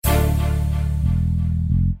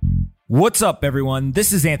What's up, everyone?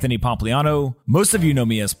 This is Anthony Pompliano. Most of you know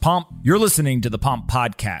me as Pomp. You're listening to the Pomp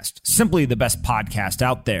Podcast, simply the best podcast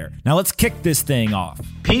out there. Now let's kick this thing off.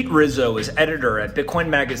 Pete Rizzo is editor at Bitcoin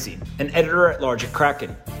Magazine and editor-at-large at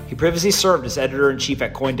Kraken. He previously served as editor-in-chief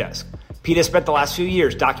at Coindesk. Pete has spent the last few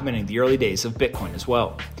years documenting the early days of Bitcoin as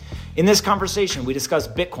well. In this conversation, we discuss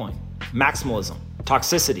Bitcoin, maximalism,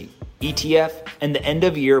 toxicity, ETF, and the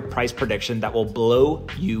end-of-year price prediction that will blow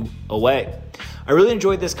you away. I really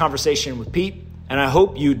enjoyed this conversation with Pete, and I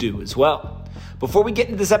hope you do as well. Before we get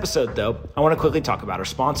into this episode, though, I want to quickly talk about our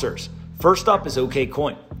sponsors. First up is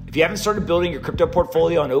Okcoin. If you haven't started building your crypto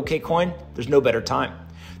portfolio on Okcoin, there's no better time.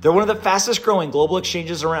 They're one of the fastest growing global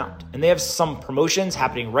exchanges around, and they have some promotions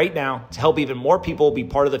happening right now to help even more people be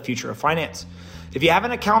part of the future of finance. If you have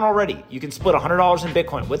an account already, you can split $100 in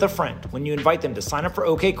Bitcoin with a friend when you invite them to sign up for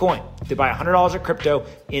Okcoin to buy $100 of crypto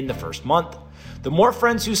in the first month. The more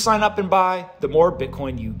friends who sign up and buy, the more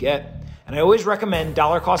Bitcoin you get. And I always recommend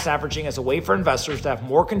dollar cost averaging as a way for investors to have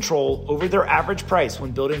more control over their average price when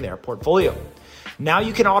building their portfolio. Now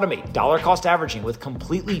you can automate dollar cost averaging with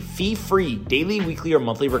completely fee-free daily, weekly, or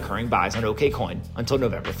monthly recurring buys on Okcoin until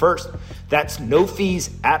November 1st. That's no fees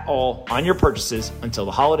at all on your purchases until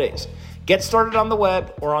the holidays. Get started on the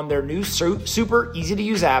web or on their new super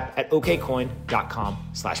easy-to-use app at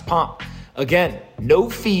okcoin.com/pomp. Again, no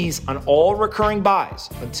fees on all recurring buys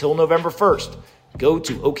until November 1st. Go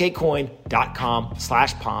to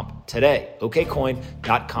okcoin.com/pomp today.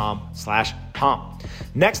 okcoin.com/pomp.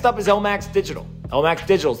 Next up is LMAX Digital. LMAX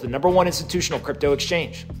Digital is the #1 institutional crypto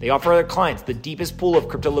exchange. They offer their clients the deepest pool of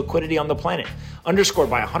crypto liquidity on the planet, underscored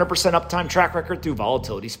by a 100% uptime track record through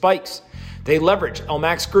volatility spikes. They leverage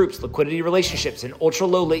LMAX Group's liquidity relationships and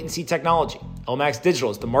ultra-low latency technology. LMAX Digital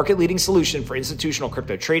is the market-leading solution for institutional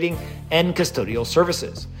crypto trading and custodial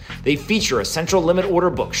services. They feature a central limit order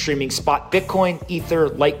book streaming spot Bitcoin, Ether,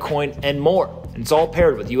 Litecoin, and more. And it's all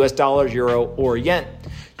paired with US dollar, euro, or yen.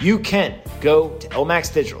 You can go to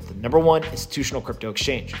LMAX Digital, the #1 institutional crypto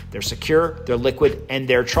exchange. They're secure, they're liquid, and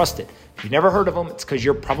they're trusted. If you've never heard of them, it's because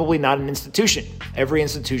you're probably not an institution. Every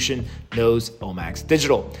institution knows LMAX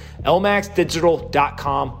Digital.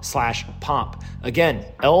 LMAXdigital.com/pomp. Again,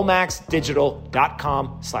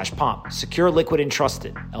 LMAXdigital.com/pomp. Secure, liquid, and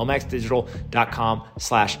trusted.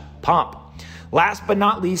 LMAXdigital.com/pomp. Last but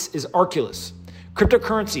not least is Arculus.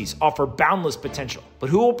 Cryptocurrencies offer boundless potential, but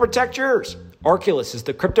who will protect yours? Arculus is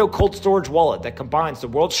the crypto cold storage wallet that combines the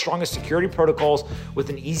world's strongest security protocols with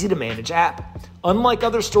an easy-to-manage app. Unlike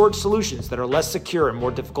other storage solutions that are less secure and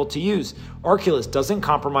more difficult to use, Arculus doesn't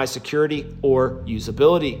compromise security or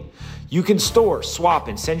usability. You can store, swap,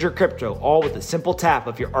 and send your crypto all with a simple tap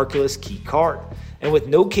of your Arculus Key card. And with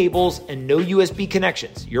no cables and no USB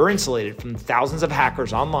connections, you're insulated from the thousands of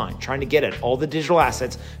hackers online trying to get at all the digital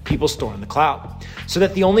assets people store in the cloud, so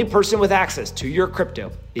that the only person with access to your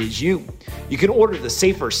crypto is you. You can order the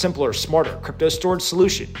safer, simpler, smarter crypto storage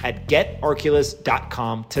solution at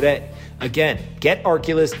getarculus.com today. Again,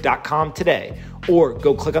 getarculus.com today, or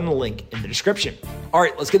go click on the link in the description. All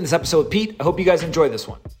right, let's get in this episode with Pete. I hope you guys enjoy this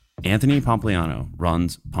one. Anthony Pompliano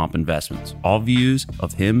runs Pomp Investments. All views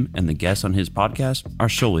of him and the guests on his podcast are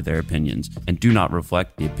solely their opinions and do not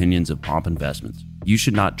reflect the opinions of Pomp Investments. You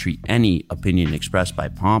should not treat any opinion expressed by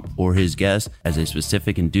Pomp or his guests as a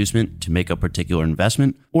specific inducement to make a particular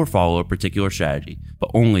investment or follow a particular strategy,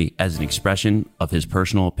 but only as an expression of his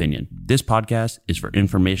personal opinion. This podcast is for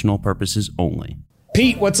informational purposes only.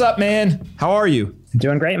 Pete, what's up, man? How are you?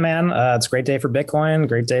 Doing great, man. It's a great day for Bitcoin.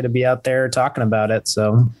 Great day to be out there talking about it.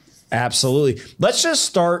 So absolutely. Let's just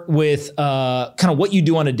start with kind of what you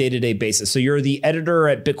do on a day-to-day basis. So you're the editor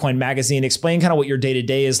at Bitcoin Magazine. Explain kind of what your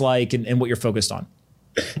day-to-day is like and what you're focused on.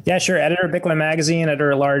 Yeah, sure. Editor at Bitcoin Magazine,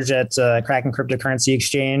 editor-at-large at Kraken Cryptocurrency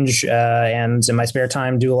Exchange, and in my spare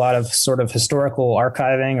time do a lot of sort of historical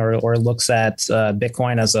archiving or looks at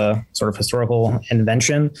Bitcoin as a sort of historical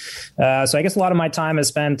invention. So I guess a lot of my time is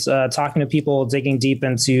spent talking to people, digging deep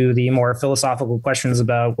into the more philosophical questions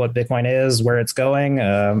about what Bitcoin is, where it's going.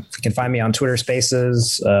 You can find me on Twitter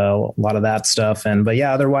Spaces, a lot of that stuff. But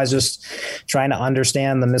yeah, otherwise just trying to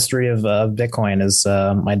understand the mystery of Bitcoin is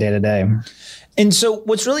my day-to-day. And so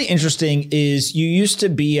what's really interesting is you used to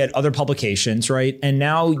be at other publications, right? And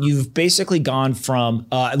now you've basically gone from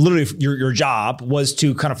literally your job was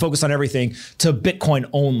to kind of focus on everything to Bitcoin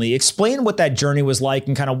only. Explain what that journey was like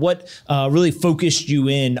and kind of what really focused you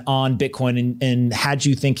in on Bitcoin and had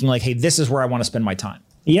you thinking like, hey, this is where I want to spend my time.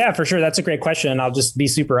 Yeah, for sure. That's a great question. I'll just be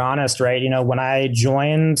super honest, right? When I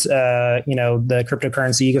joined, the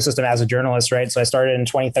cryptocurrency ecosystem as a journalist, right? So I started in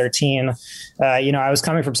 2013. I was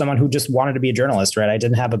coming from someone who just wanted to be a journalist, right? I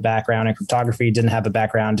didn't have a background in cryptography, didn't have a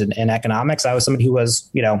background in economics. I was somebody who was,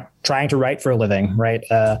 trying to write for a living, right?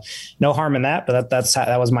 No harm in that, but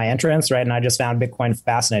that was my entrance, right? And I just found Bitcoin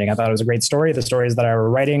fascinating. I thought it was a great story. The stories that I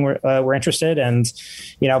were writing were interested, and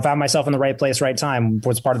found myself in the right place, right time.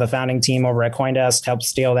 Was part of the founding team over at Coindesk, helped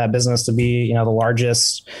scale that business to be the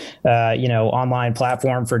largest online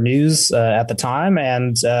platform for news at the time,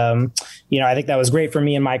 and I think that was great for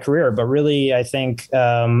me in my career. But really, I think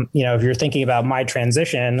if you're thinking about my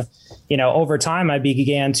transition, over time I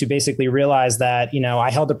began to basically realize that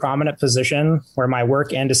I held a prominent position where my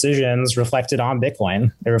work and decisions reflected on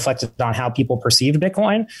Bitcoin. They reflected on how people perceived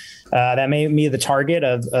Bitcoin. That made me the target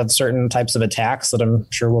of certain types of attacks that I'm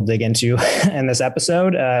sure we'll dig into in this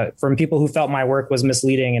episode, from people who felt my work was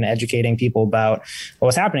misleading and educating people about what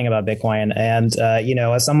was happening about Bitcoin. And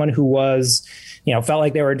as someone who was felt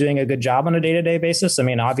like they were doing a good job on a day-to-day basis. I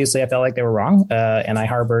mean, obviously I felt like they were wrong, and I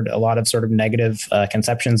harbored a lot of sort of negative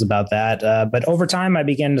conceptions about that. But over time, I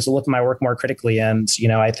began to look at my work more critically, and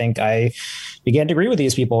I think I began to agree with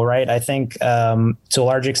these people, right? I think to a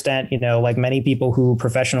large extent, like many people who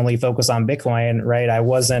professionally focus on Bitcoin, right, I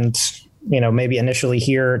wasn't maybe initially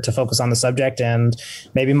here to focus on the subject, and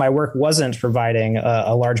maybe my work wasn't providing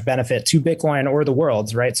a large benefit to Bitcoin or the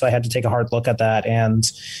world, right? So I had to take a hard look at that and,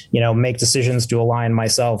 make decisions to align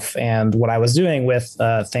myself and what I was doing with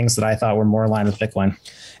things that I thought were more aligned with Bitcoin.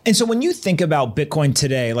 And so when you think about Bitcoin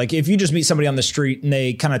today, like if you just meet somebody on the street and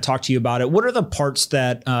they kind of talk to you about it, what are the parts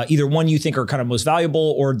that either one you think are kind of most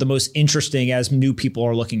valuable or the most interesting as new people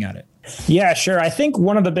are looking at it? Yeah, sure. I think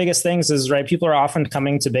one of the biggest things is, right, people are often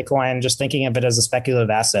coming to Bitcoin just thinking of it as a speculative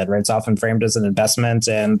asset, right? It's often framed as an investment.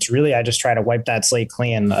 And really, I just try to wipe that slate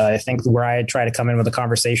clean. I think where I try to come in with a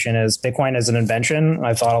conversation is Bitcoin is an invention.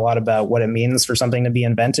 I've thought a lot about what it means for something to be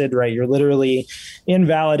invented, right? You're literally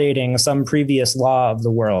invalidating some previous law of the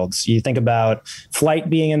world. So you think about flight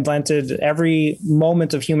being invented, every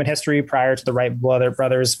moment of human history prior to the Wright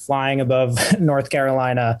brothers flying above North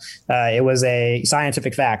Carolina. It was a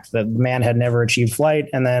scientific fact that man had never achieved flight.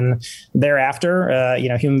 And then thereafter,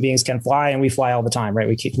 human beings can fly, and we fly all the time, right?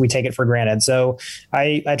 We take it for granted. So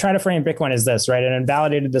I try to frame Bitcoin as this, right? It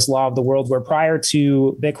invalidated this law of the world where prior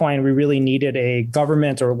to Bitcoin, we really needed a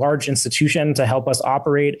government or large institution to help us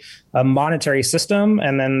operate a monetary system.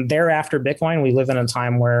 And then thereafter Bitcoin, we live in a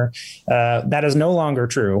time where that is no longer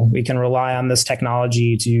true. We can rely on this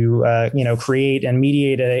technology to, create and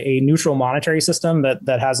mediate a neutral monetary system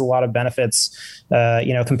that has a lot of benefits,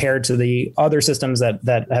 compared to the other systems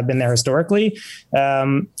that have been there historically.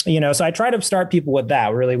 So I try to start people with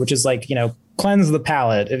that really, which is like, cleanse the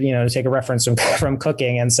palate, to take a reference from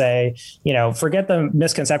cooking and say, forget the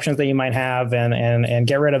misconceptions that you might have and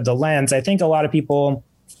get rid of the lens. I think a lot of people,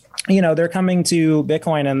 they're coming to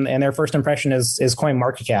Bitcoin and their first impression is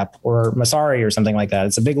CoinMarketCap or Masari or something like that.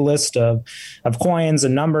 It's a big list of coins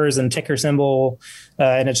and numbers and ticker symbol,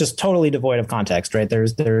 and it's just totally devoid of context, right?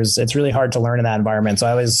 It's really hard to learn in that environment. So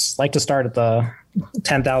I always like to start at the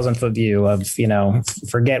 10,000 foot view of,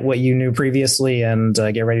 forget what you knew previously and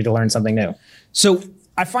get ready to learn something new. So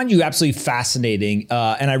I find you absolutely fascinating,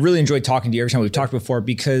 and I really enjoy talking to you every time we've talked before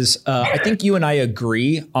because I think you and I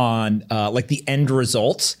agree on like the end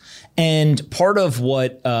results. And part of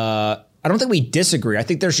what I don't think we disagree. I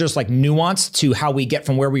think there's just like nuance to how we get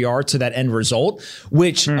from where we are to that end result,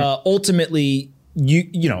 which ultimately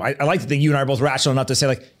I like to think you and I are both rational enough to say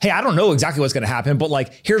like, hey, I don't know exactly what's going to happen, but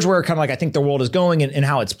like, here's where kind of like I think the world is going and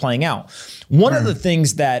how it's playing out. One of the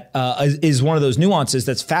things that is one of those nuances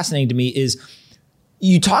that's fascinating to me is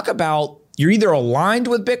you talk about you're either aligned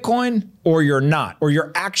with Bitcoin or you're not, or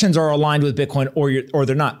your actions are aligned with Bitcoin or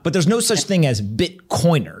they're not. But there's no such thing as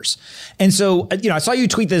Bitcoiners. And so, I saw you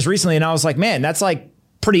tweet this recently and I was like, man, that's like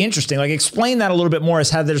pretty interesting. Like explain that a little bit more as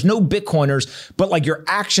how there's no Bitcoiners, but like your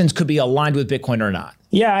actions could be aligned with Bitcoin or not.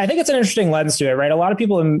 Yeah, I think it's an interesting lens to it, right? A lot of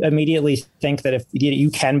people immediately think that if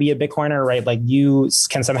you can be a Bitcoiner, right, like you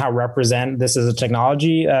can somehow represent this as a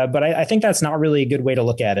technology. But I think that's not really a good way to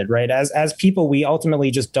look at it, right? As people, we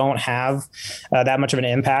ultimately just don't have that much of an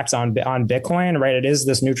impact on Bitcoin, right? It is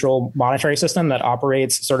this neutral monetary system that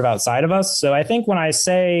operates sort of outside of us. So I think when I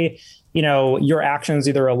say, your actions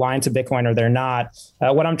either align to Bitcoin or they're not.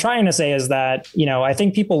 What I'm trying to say is that, I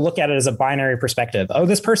think people look at it as a binary perspective. Oh,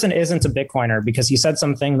 this person isn't a Bitcoiner because he said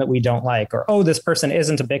something that we don't like, or, oh, this person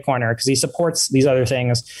isn't a Bitcoiner because he supports these other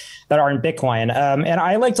things that aren't Bitcoin. And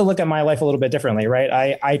I like to look at my life a little bit differently,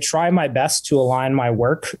 right? I try my best to align my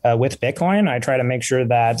work with Bitcoin. I try to make sure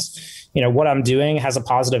that, what I'm doing has a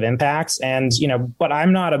positive impact. And, but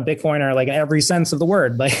I'm not a Bitcoiner, like in every sense of the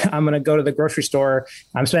word. Like I'm going to go to the grocery store,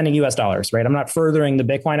 I'm spending US dollars, right? I'm not furthering the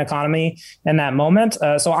Bitcoin economy in that moment.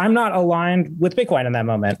 So I'm not aligned with Bitcoin in that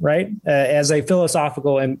moment, right? As a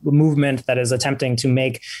philosophical movement that is attempting to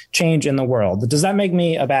make change in the world. Does that make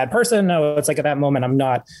me a bad person? No, it's like at that moment, I'm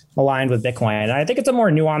not aligned with Bitcoin. And I think it's a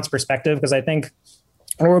more nuanced perspective, because I think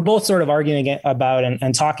what we're both sort of arguing about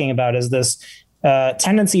and talking about is this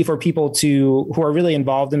tendency for people who are really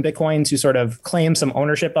involved in Bitcoin to sort of claim some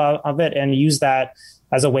ownership of it and use that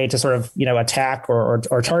as a way to sort of, attack or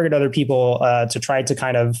target other people to try to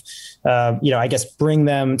kind of, I guess, bring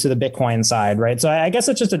them to the Bitcoin side, right? So I guess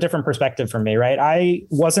it's just a different perspective for me, right? I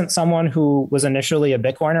wasn't someone who was initially a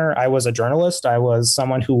Bitcoiner. I was a journalist. I was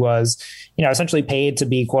someone who was, essentially paid to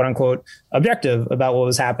be, quote unquote, objective about what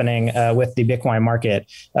was happening with the Bitcoin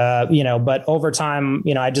market. But over time,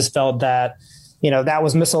 I just felt that, that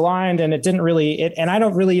was misaligned, and it didn't really, and I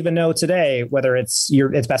don't really even know today whether it's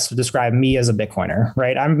best to describe me as a Bitcoiner,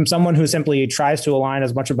 right? I'm someone who simply tries to align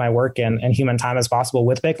as much of my work and human time as possible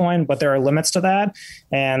with Bitcoin, but there are limits to that.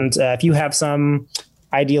 And if you have some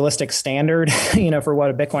idealistic standard, for what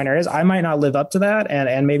a Bitcoiner is, I might not live up to that.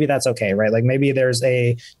 And maybe that's okay, right? Like maybe there's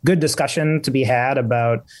a good discussion to be had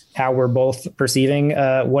about how we're both perceiving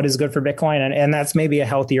what is good for Bitcoin. And that's maybe a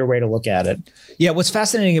healthier way to look at it. Yeah. What's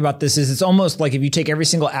fascinating about this is it's almost like if you take every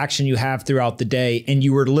single action you have throughout the day and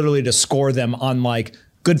you were literally to score them on like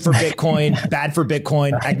good for Bitcoin, bad for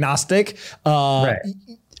Bitcoin, agnostic, right.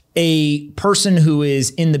 A person who is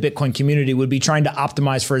in the Bitcoin community would be trying to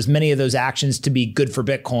optimize for as many of those actions to be good for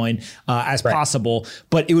Bitcoin as right. possible,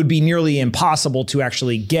 but it would be nearly impossible to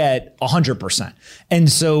actually get 100%.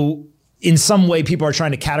 And so in some way, people are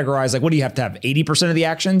trying to categorize, like, what do you have to have? 80% of the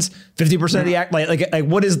actions, 50% of the act? Like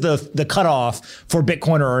what is the cutoff for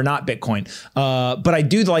Bitcoin or not Bitcoin? But I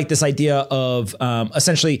do like this idea of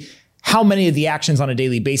essentially how many of the actions on a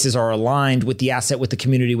daily basis are aligned with the asset, with the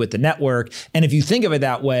community, with the network. And if you think of it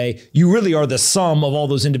that way, you really are the sum of all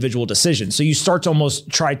those individual decisions. So you start to almost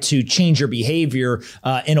try to change your behavior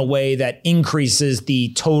in a way that increases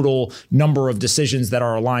the total number of decisions that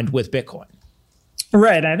are aligned with Bitcoin.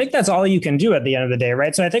 Right. And I think that's all you can do at the end of the day,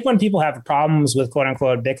 right? So I think when people have problems with quote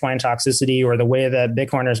unquote Bitcoin toxicity or the way that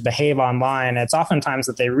Bitcoiners behave online, it's oftentimes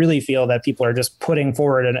that they really feel that people are just putting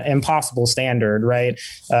forward an impossible standard, right?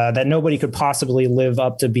 That nobody could possibly live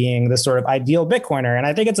up to being this sort of ideal Bitcoiner. And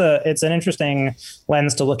I think it's an interesting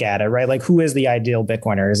lens to look at it, right? Like, who is the ideal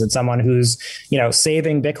Bitcoiner? Is it someone who's,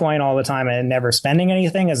 saving Bitcoin all the time and never spending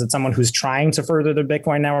anything? Is it someone who's trying to further the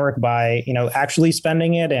Bitcoin network by, actually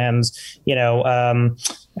spending it and,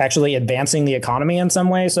 actually advancing the economy in some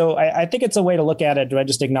way? So I think it's a way to look at it by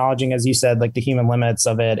just acknowledging, as you said, like the human limits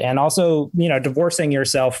of it, and also, divorcing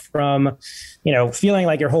yourself from, feeling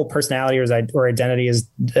like your whole personality or identity is,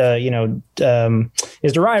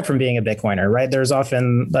 is derived from being a Bitcoiner, right? There's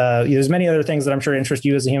often, there's many other things that I'm sure interest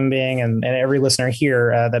you as a human being and every listener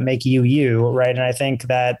here that make you, right? And I think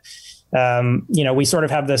that, we sort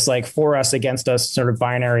of have this like for us against us sort of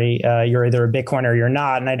binary, you're either a Bitcoiner or you're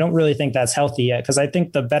not. And I don't really think that's healthy yet, because I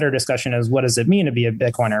think the better discussion is, what does it mean to be a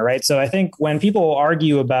Bitcoiner, right? So I think when people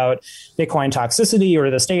argue about Bitcoin toxicity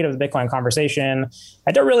or the state of the Bitcoin conversation,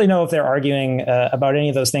 I don't really know if they're arguing about any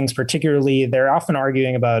of those things particularly. They're often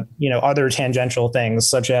arguing about, other tangential things,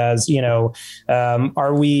 such as,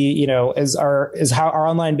 are we, is our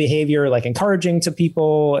online behavior like encouraging to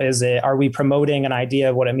people? Are we promoting an idea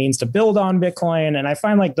of what it means to build on Bitcoin? And I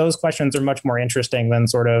find like those questions are much more interesting than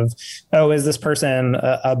sort of, is this person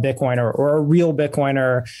a Bitcoiner or a real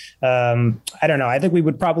Bitcoiner? I don't know. I think we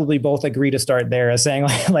would probably both agree to start there as saying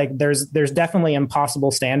like there's definitely impossible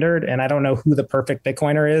standard, and I don't know who the perfect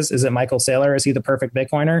Bitcoiner is. Is it Michael Saylor? Is he the perfect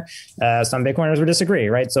Bitcoiner? Some Bitcoiners would disagree,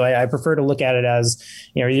 right? So I prefer to look at it as,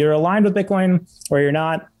 you're aligned with Bitcoin or you're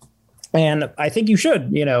not. And I think you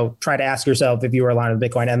should, try to ask yourself if you are aligned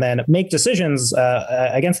with Bitcoin and then make decisions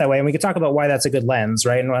against that way. And we could talk about why that's a good lens,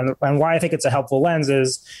 right? And why I think it's a helpful lens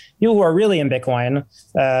is people who are really in Bitcoin,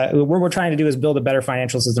 what we're trying to do is build a better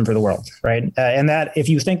financial system for the world, right? And that if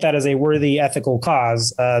you think that is a worthy ethical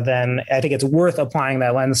cause, then I think it's worth applying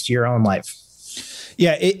that lens to your own life.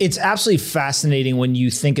 Yeah, it's absolutely fascinating when you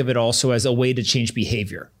think of it also as a way to change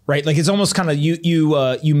behavior, right? Like it's almost kind of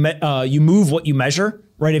you move what you measure.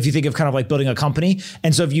 right? If you think of kind of like building a company.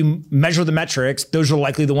 And so if you measure the metrics, those are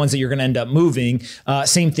likely the ones that you're going to end up moving.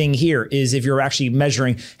 Same thing here is if you're actually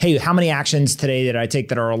measuring, hey, how many actions today did I take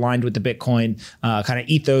that are aligned with the Bitcoin kind of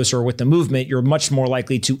ethos or with the movement, you're much more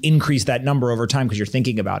likely to increase that number over time because you're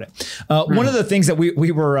thinking about it. One of the things that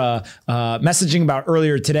we were messaging about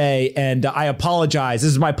earlier today, and I apologize,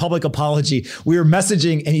 this is my public apology. We were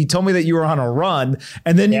messaging and you told me that you were on a run,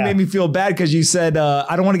 and then you made me feel bad because you said,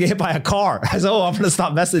 I don't want to get hit by a car. I said, oh, I'm going to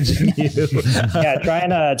stop messaging you.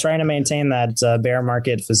 Trying to maintain that bear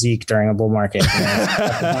market physique during a bull market.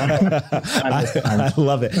 I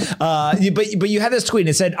love it. But you had this tweet and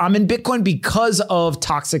it said, I'm in Bitcoin because of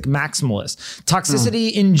toxic maximalists.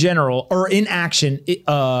 Toxicity in general, or inaction,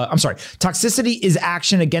 toxicity is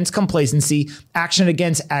action against complacency, action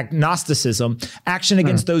against agnosticism, action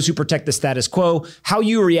against those who protect the status quo. How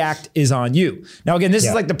you react is on you. Now, again, this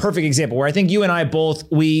is like the perfect example where I think you and I both,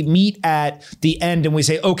 we meet at the end and we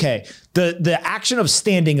say, okay, the action of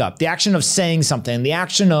standing up, the action of saying something, the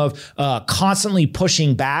action of constantly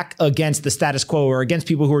pushing back against the status quo or against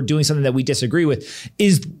people who are doing something that we disagree with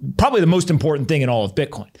is probably the most important thing in all of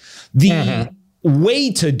Bitcoin. The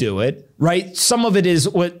way to do it, right? Some of it is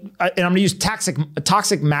what, and I'm going to use toxic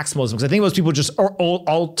maximalism because I think most people just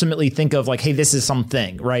ultimately think of like, hey, this is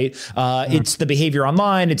something, right? It's the behavior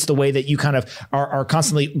online. It's the way that you kind of are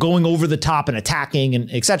constantly going over the top and attacking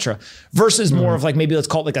and et cetera, versus more of like, maybe let's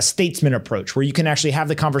call it like a statesman approach where you can actually have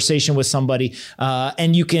the conversation with somebody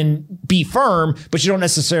and you can be firm, but you don't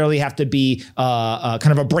necessarily have to be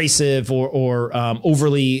kind of abrasive or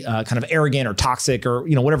overly kind of arrogant or toxic or,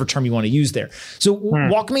 you know, whatever term you want to use there. So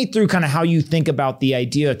walk me through kind of how you think about the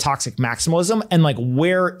idea of toxic maximalism and like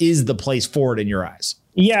where is the place for it in your eyes?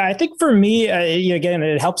 Yeah, I think for me, again,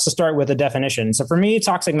 it helps to start with a definition. So for me,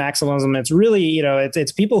 toxic maximalism, it's really,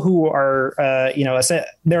 it's people who are,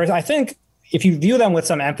 I think if you view them with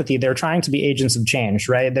some empathy, they're trying to be agents of change,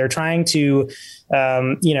 right? They're trying to,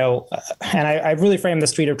 and I've really framed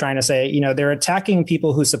this tweet of trying to say, they're attacking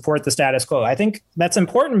people who support the status quo. I think that's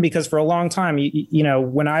important because for a long time,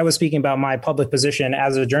 when I was speaking about my public position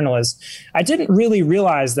as a journalist, I didn't really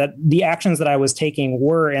realize that the actions that I was taking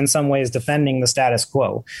were in some ways defending the status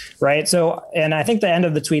quo, right? So, and I think the end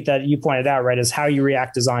of the tweet that you pointed out, right, is how you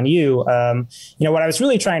react is on you. What I was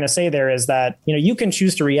really trying to say there is that, you can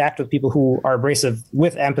choose to react with people who are abrasive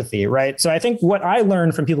with empathy, right? So I think what I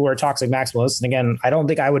learned from people who are toxic maximalists, and again, I don't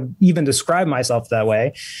think I would even describe myself that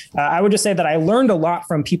way. I would just say that I learned a lot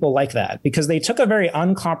from people like that because they took a very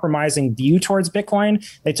uncompromising view towards Bitcoin.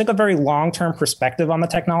 They took a very long-term perspective on the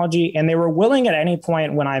technology, and they were willing at any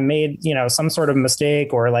point when I made, some sort of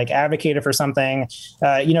mistake or like advocated for something,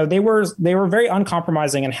 they were very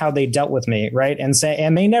uncompromising in how they dealt with me, right? And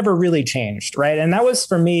they never really changed, right? And that was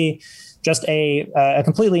for me just a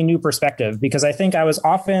completely new perspective because I think I was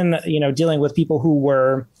often, dealing with people who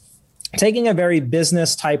were taking a very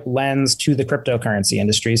business type lens to the cryptocurrency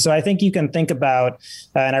industry. So I think you can think about,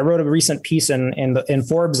 and I wrote a recent piece in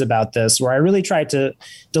Forbes about this, where I really tried to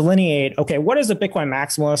delineate, okay, what is a Bitcoin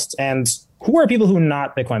maximalist and who are people who are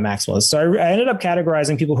not Bitcoin maximalists? So I ended up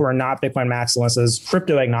categorizing people who are not Bitcoin maximalists as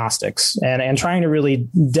crypto agnostics and trying to really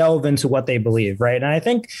delve into what they believe, right? And I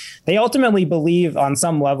think they ultimately believe on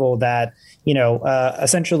some level that,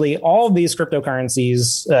 essentially all of these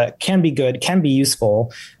cryptocurrencies can be good, can be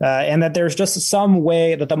useful, and that there's just some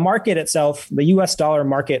way that the market itself, the US dollar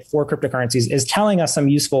market for cryptocurrencies, is telling us some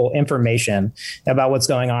useful information about what's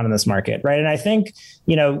going on in this market, right? And I think,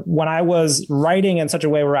 when I was writing in such a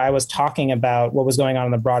way where I was talking about what was going on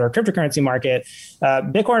in the broader cryptocurrency market,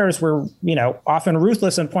 Bitcoiners were, often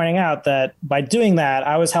ruthless in pointing out that by doing that,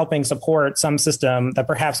 I was helping support some system that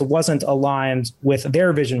perhaps wasn't aligned with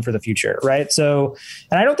their vision for the future, right? So,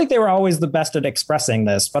 and I don't think they were always the best at expressing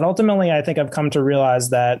this, but ultimately I think I've come to realize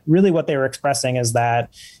that really what they were expressing is that,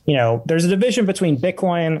 there's a division between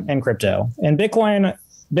Bitcoin and crypto. And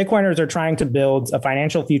Bitcoiners are trying to build a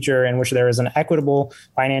financial future in which there is an equitable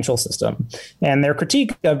financial system. And their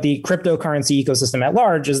critique of the cryptocurrency ecosystem at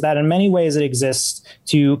large is that in many ways it exists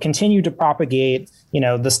to continue to propagate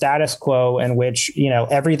the status quo in which,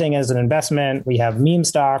 everything is an investment. We have meme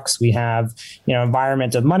stocks, we have,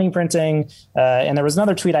 environment of money printing. And there was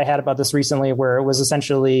another tweet I had about this recently where it was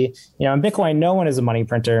essentially, in Bitcoin, no one is a money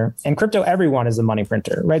printer. In crypto, everyone is a money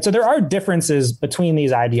printer, right? So there are differences between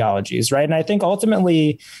these ideologies, right? And I think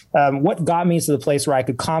ultimately what got me to the place where I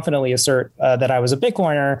could confidently assert that I was a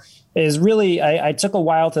Bitcoiner is really, I took a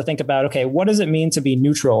while to think about, okay, what does it mean to be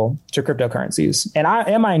neutral to cryptocurrencies? And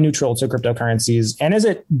am I neutral to cryptocurrencies? And is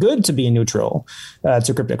it good to be neutral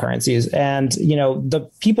to cryptocurrencies? And, the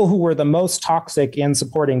people who were the most toxic in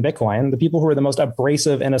supporting Bitcoin, the people who were the most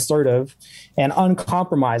abrasive and assertive and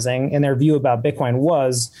uncompromising in their view about Bitcoin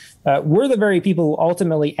were the very people who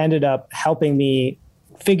ultimately ended up helping me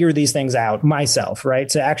figure these things out myself, right?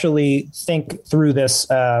 To actually think through this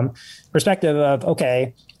perspective of,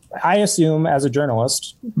 okay, I assume as a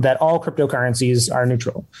journalist that all cryptocurrencies are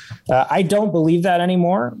neutral. I don't believe that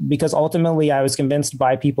anymore because ultimately I was convinced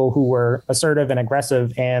by people who were assertive and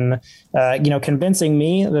aggressive and, convincing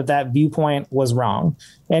me that viewpoint was wrong.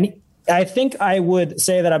 And I think I would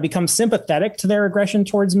say that I've become sympathetic to their aggression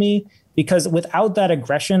towards me because without that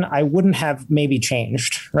aggression, I wouldn't have maybe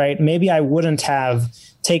changed, right? Maybe I wouldn't have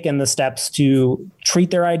taken the steps to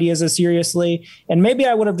treat their ideas as seriously. And maybe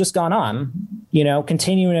I would have just gone on,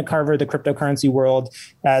 continuing to cover the cryptocurrency world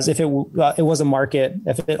as if it was a market,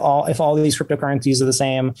 if all these cryptocurrencies are the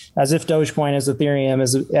same, as if Dogecoin is Ethereum,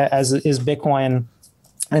 as is Bitcoin,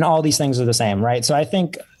 and all these things are the same, right? So I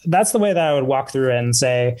think that's the way that I would walk through it and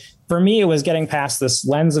say, for me, it was getting past this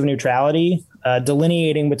lens of neutrality,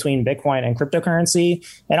 delineating between Bitcoin and cryptocurrency,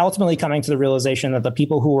 and ultimately coming to the realization that the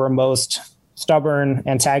people who were most stubborn,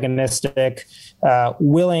 antagonistic,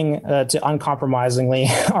 willing to uncompromisingly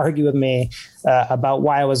argue with me about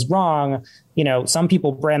why I was wrong. Some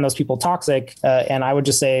people brand those people toxic. And I would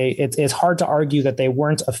just say it's hard to argue that they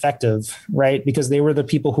weren't effective, right? Because they were the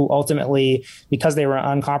people who ultimately, because they were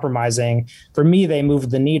uncompromising, for me, they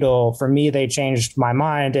moved the needle. For me, they changed my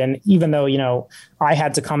mind. And even though, I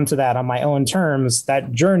had to come to that on my own terms,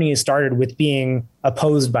 that journey started with being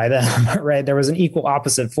opposed by them, right? There was an equal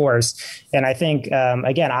opposite force. And I think,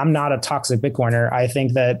 again, I'm not a toxic Bitcoiner. I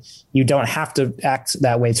think that you don't have to act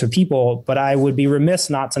that way to people, but I would be remiss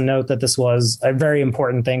not to note that this was a very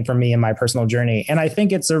important thing for me in my personal journey. And I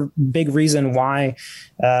think it's a big reason why,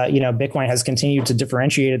 Bitcoin has continued to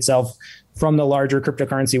differentiate itself from the larger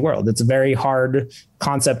cryptocurrency world. It's a very hard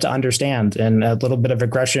concept to understand, and a little bit of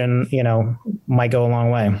aggression, might go a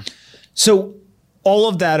long way. So all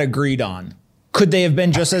of that agreed on, could they have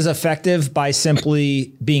been just as effective by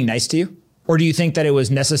simply being nice to you? Or do you think that it was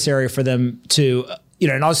necessary for them to,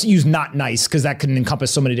 and I'll use not nice because that can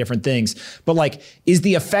encompass so many different things, but is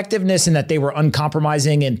the effectiveness in that they were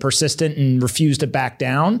uncompromising and persistent and refused to back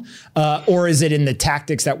down? Or is it in the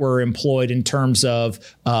tactics that were employed in terms of,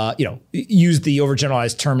 use the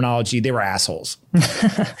overgeneralized terminology, they were assholes?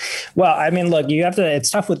 Well, I mean, look, it's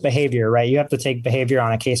tough with behavior, right? You have to take behavior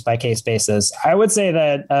on a case by case basis. I would say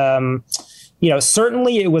that,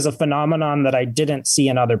 certainly it was a phenomenon that I didn't see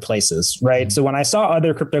in other places, right? Mm-hmm. So when I saw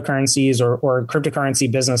other cryptocurrencies or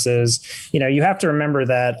cryptocurrency businesses, you have to remember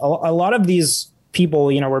that a lot of these people,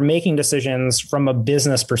 were making decisions from a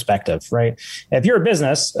business perspective, right? If you're a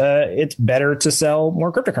business, it's better to sell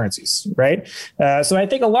more cryptocurrencies, right? So I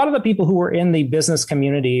think a lot of the people who were in the business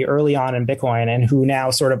community early on in Bitcoin and who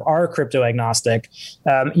now sort of are crypto agnostic,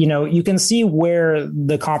 you can see where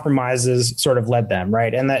the compromises sort of led them,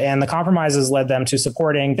 right? And the compromises led them to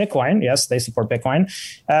supporting Bitcoin. Yes, they support Bitcoin,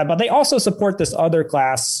 but they also support this other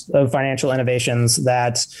class of financial innovations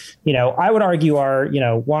that, I would argue are,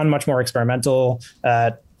 one, much more experimental,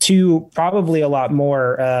 two, probably a lot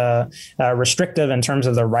more restrictive in terms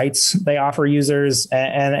of the rights they offer users,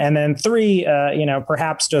 and then three,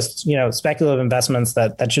 perhaps just speculative investments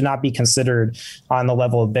that should not be considered on the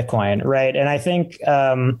level of Bitcoin, right? And I think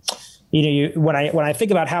when I think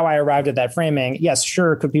about how I arrived at that framing, yes,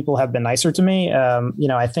 sure, could people have been nicer to me?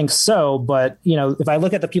 I think so, but if I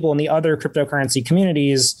look at the people in the other cryptocurrency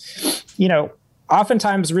communities,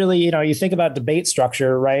 oftentimes really, you think about debate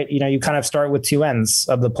structure, right? You kind of start with two ends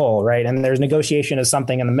of the pole, right? And there's negotiation as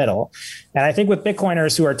something in the middle. And I think with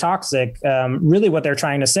Bitcoiners who are toxic, really what they're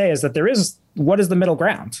trying to say is that what is the middle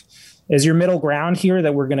ground? Is your middle ground here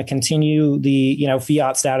that we're going to continue the,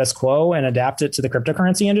 fiat status quo and adapt it to the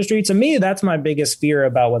cryptocurrency industry? To me, that's my biggest fear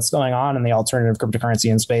about what's going on in the alternative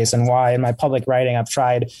cryptocurrency in space, and why in my public writing, I've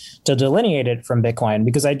tried to delineate it from Bitcoin,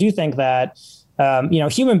 because I do think that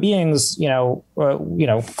human beings,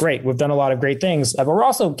 great. We've done a lot of great things, but we're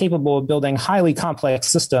also capable of building highly complex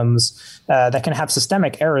systems that can have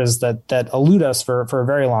systemic errors that elude us for a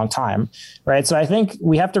very long time, right? So I think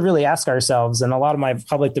we have to really ask ourselves, and a lot of my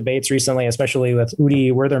public debates recently, especially with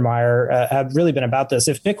Udi Werthermeyer, have really been about this.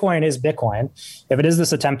 If Bitcoin is Bitcoin, if it is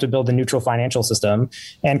this attempt to build a neutral financial system,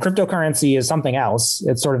 and cryptocurrency is something else,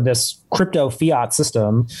 it's sort of this crypto fiat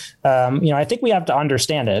system, I think we have to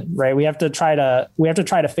understand it, right? We have to try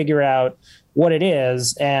to figure out what it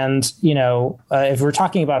is. And, if we're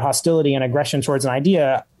talking about hostility and aggression towards an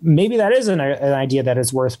idea, maybe that is an idea that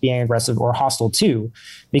is worth being aggressive or hostile to,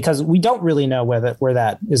 because we don't really know where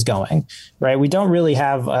that is going, right? We don't really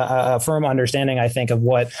have a firm understanding, I think, of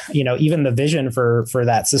what, even the vision for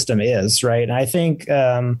that system is, right? And I think,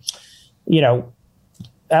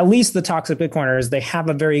 at least the toxic Bitcoiners, they have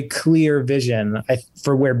a very clear vision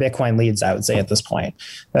for where Bitcoin leads, I would say, at this point.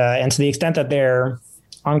 And to the extent that they're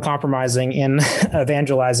uncompromising in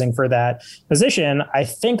evangelizing for that position, I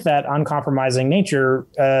think that uncompromising nature,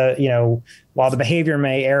 while the behavior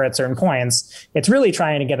may err at certain points, it's really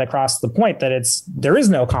trying to get across the point that there is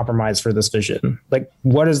no compromise for this vision. Like,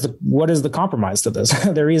 what is the compromise to this?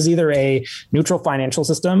 There is either a neutral financial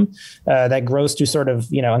system that grows to sort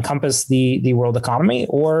of encompass the world economy,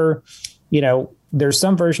 or there's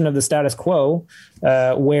some version of the status quo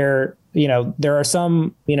where there are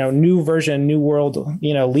some, new version, new world,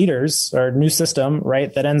 leaders or new system,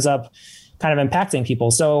 right, that ends up kind of impacting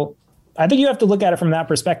people. So I think you have to look at it from that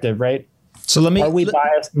perspective, right? So let me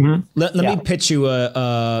let me pitch you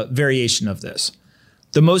a variation of this.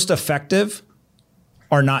 The most effective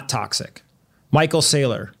are not toxic. Michael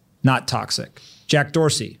Saylor, not toxic. Jack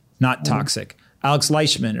Dorsey, not toxic. Alex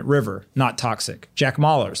Leishman at River, not toxic. Jack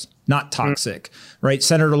Mallers, not toxic, right?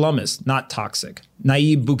 Senator Lummis, not toxic.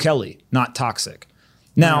 Nayib Bukele, not toxic.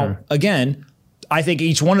 Now, again, I think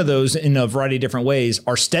each one of those in a variety of different ways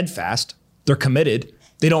are steadfast. They're committed.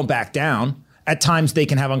 They don't back down. At times they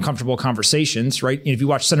can have uncomfortable conversations, right? If you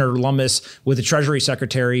watch Senator Lummis with the Treasury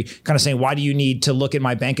Secretary kind of saying, why do you need to look at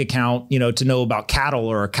my bank account, to know about cattle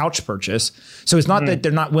or a couch purchase? So it's not that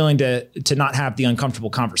they're not willing to not have the uncomfortable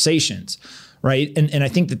conversations. Right. And I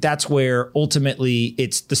think that's where ultimately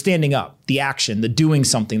it's the standing up, the action, the doing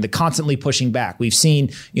something, the constantly pushing back. We've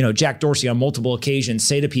seen, Jack Dorsey on multiple occasions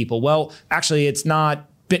say to people, well, actually, it's not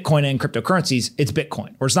Bitcoin and cryptocurrencies, it's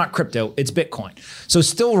Bitcoin, or it's not crypto, it's Bitcoin. So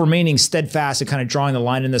still remaining steadfast and kind of drawing the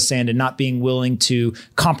line in the sand and not being willing to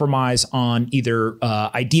compromise on either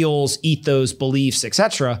ideals, ethos, beliefs,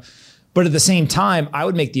 etc. But at the same time, I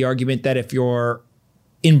would make the argument that if you're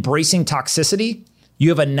embracing toxicity, you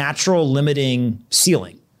have a natural limiting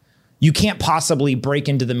ceiling. You can't possibly break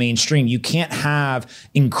into the mainstream. You can't have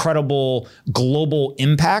incredible global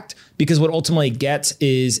impact, because what ultimately gets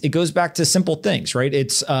is it goes back to simple things, right?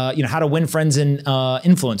 It's how to win friends and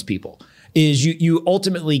influence people. Is you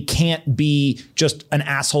ultimately can't be just an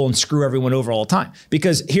asshole and screw everyone over all the time.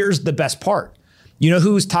 Because here's the best part. You know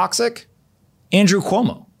who's toxic? Andrew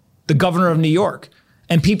Cuomo, the governor of New York.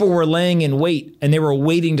 And people were laying in wait and they were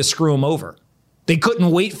waiting to screw him over. They couldn't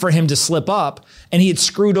wait for him to slip up, and he had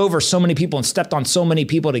screwed over so many people and stepped on so many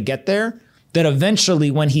people to get there that eventually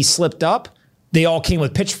when he slipped up, they all came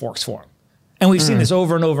with pitchforks for him. And we've seen this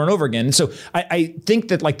over and over and over again. And so I think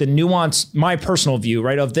that like the nuance, my personal view,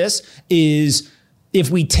 right, of this is if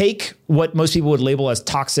we take what most people would label as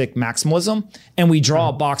toxic maximalism and we draw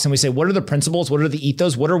a box and we say, what are the principles? What are the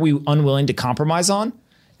ethos? What are we unwilling to compromise on?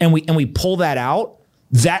 And we pull that out.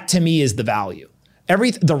 That to me is the value.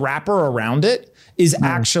 The wrapper around it is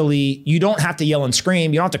actually, you don't have to yell and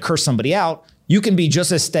scream. You don't have to curse somebody out. You can be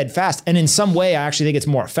just as steadfast. And in some way, I actually think it's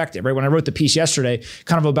more effective, right? When I wrote the piece yesterday,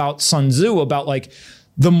 kind of about Sun Tzu, about like,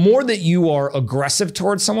 the more that you are aggressive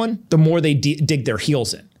towards someone, the more they dig their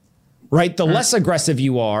heels in, right? The less aggressive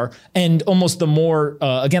you are, and almost the more,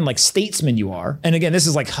 again, like statesman you are. And again, this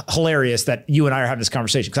is like hilarious that you and I are having this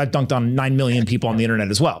conversation, because I've dunked on 9 million people on the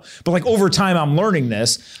internet as well. But like over time, I'm learning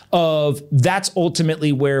this of that's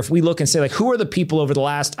ultimately where if we look and say like, who are the people over the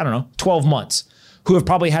last, 12 months who have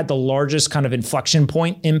probably had the largest kind of inflection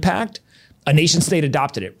point impact? A nation state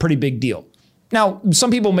adopted it. Pretty big deal. Now,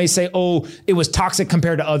 some people may say, oh, it was toxic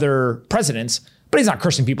compared to other presidents. But he's not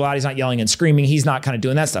cursing people out. He's not yelling and screaming. He's not kind of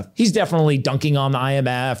doing that stuff. He's definitely dunking on the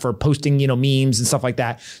IMF or posting, memes and stuff like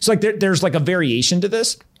that. So like there's like a variation to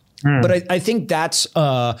this. But I think that's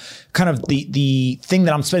kind of the thing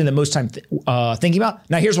that I'm spending the most time thinking about.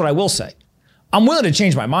 Now, here's what I will say. I'm willing to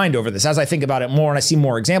change my mind over this as I think about it more and I see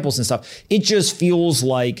more examples and stuff. It just feels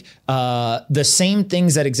like the same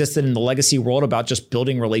things that existed in the legacy world about just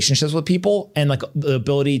building relationships with people and like the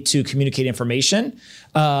ability to communicate information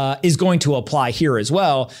is going to apply here as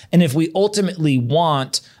well. And if we ultimately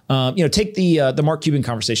want, take the Mark Cuban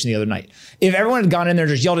conversation the other night. If everyone had gone in there,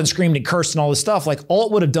 just yelled and screamed and cursed and all this stuff, like all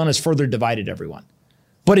it would have done is further divided everyone.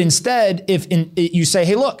 But instead, you say,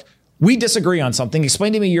 hey, look, we disagree on something.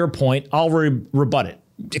 Explain to me your point. I'll rebut it.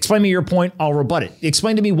 explain me your point, I'll rebut it.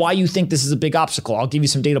 Explain to me why you think this is a big obstacle. I'll give you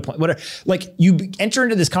some data point, whatever. Like you enter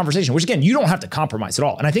into this conversation, which again, you don't have to compromise at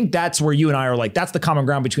all. And I think that's where you and I are like, that's the common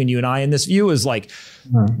ground between you and I in this view is like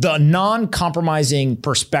the non-compromising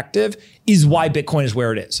perspective is why Bitcoin is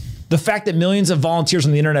where it is. The fact that millions of volunteers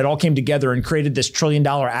on the internet all came together and created this $1 trillion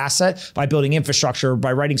asset by building infrastructure,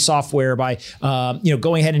 by writing software, by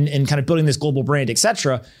going ahead and kind of building this global brand, et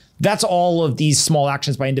cetera. That's all of these small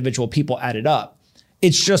actions by individual people added up.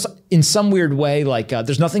 It's just in some weird way, like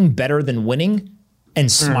there's nothing better than winning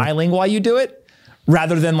and smiling while you do it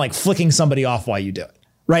rather than like flicking somebody off while you do it.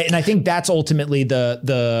 Right. And I think that's ultimately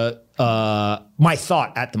my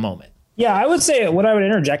thought at the moment. Yeah, I would say what I would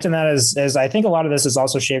interject in that is I think a lot of this is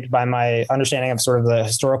also shaped by my understanding of sort of the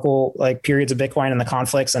historical like periods of Bitcoin and the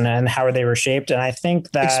conflicts and how they were shaped. And I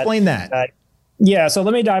think that explain that. Yeah. So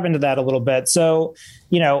let me dive into that a little bit. So,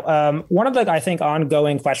 one of the, I think,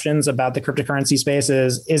 ongoing questions about the cryptocurrency space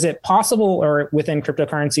is it possible or within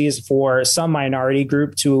cryptocurrencies for some minority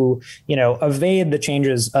group to, evade the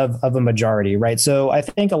changes of a majority, right? So I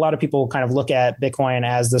think a lot of people kind of look at Bitcoin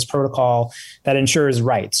as this protocol that ensures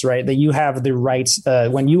rights, right? That you have the rights,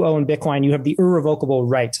 when you own Bitcoin, you have the irrevocable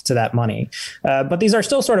right to that money. But these are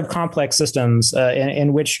still sort of complex systems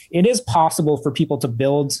in which it is possible for people to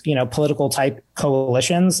build, political type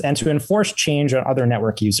coalitions and to enforce change on other network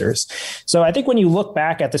users. So I think when you look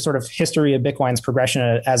back at the sort of history of Bitcoin's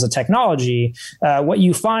progression as a technology, what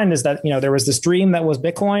you find is that, there was this dream that was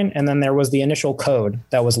Bitcoin, and then there was the initial code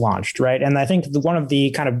that was launched, right? And I think one of the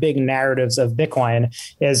kind of big narratives of Bitcoin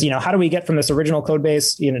is, how do we get from this original code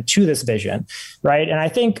base, to this vision, right? And I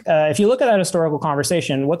think if you look at that historical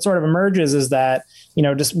conversation, what sort of emerges is that,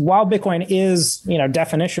 just while Bitcoin is,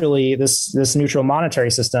 definitionally this neutral monetary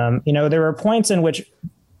system, there were points in which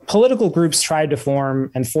political groups tried to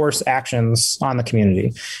form and force actions on the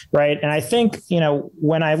community, right? And I think,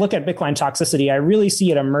 when I look at Bitcoin toxicity, I really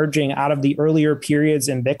see it emerging out of the earlier periods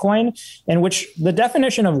in Bitcoin in which the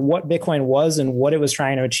definition of what Bitcoin was and what it was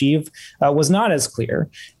trying to achieve was not as clear.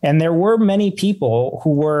 And there were many people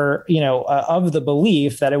who were, of the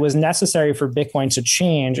belief that it was necessary for Bitcoin to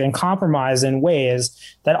change and compromise in ways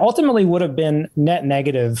that ultimately would have been net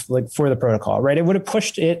negative, like for the protocol, right? It would have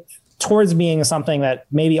pushed it towards being something that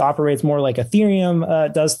maybe operates more like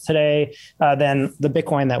Ethereum does today than the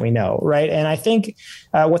Bitcoin that we know, right? And I think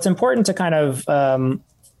what's important to kind of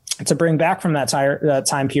to bring back from that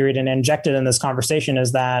time period and inject it in this conversation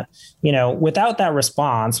is that, without that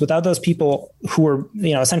response, without those people who are,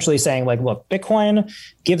 essentially saying like, look, Bitcoin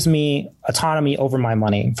gives me autonomy over my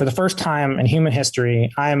money. For the first time in human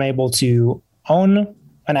history, I am able to own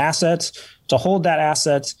an asset, to hold that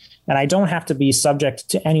asset, and I don't have to be subject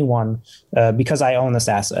to anyone because I own this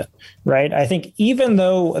asset, right? I think even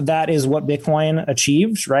though that is what Bitcoin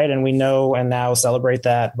achieved, right, and we know and now celebrate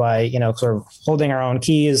that by, sort of holding our own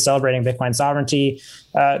keys, celebrating Bitcoin sovereignty,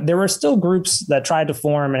 there were still groups that tried to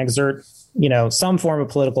form and exert some form of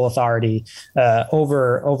political authority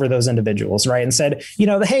over those individuals, right? And said,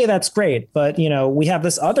 hey, that's great, but we have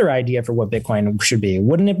this other idea for what Bitcoin should be.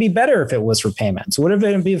 Wouldn't it be better if it was for payments? Would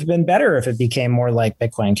it have been better if it became more like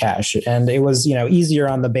Bitcoin Cash and it was easier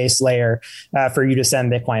on the base layer for you to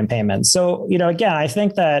send Bitcoin payments? So again, I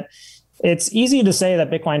think that it's easy to say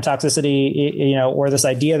that Bitcoin toxicity, or this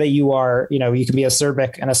idea that you are, you can be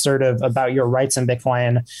acerbic and assertive about your rights in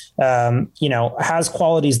Bitcoin, has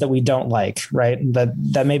qualities that we don't like, right?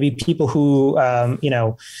 That maybe people who,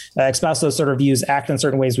 espouse those sort of views act in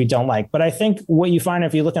certain ways we don't like. But I think what you find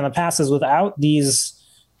if you look in the past is without these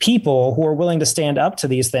people who are willing to stand up to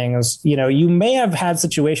these things, you may have had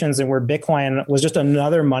situations in where Bitcoin was just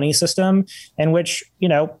another money system in which,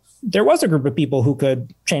 there was a group of people who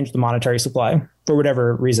could change the monetary supply for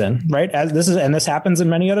whatever reason, right? This happens in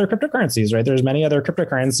many other cryptocurrencies, right? There's many other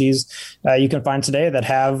cryptocurrencies you can find today that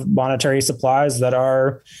have monetary supplies that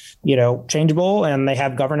are, changeable, and they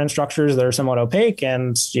have governance structures that are somewhat opaque,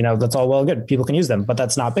 and that's all well and good. People can use them, but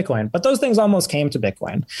that's not Bitcoin. But those things almost came to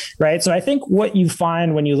Bitcoin, right? So I think what you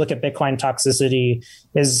find when you look at Bitcoin toxicity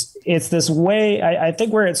is it's this way. I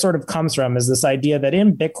think where it sort of comes from is this idea that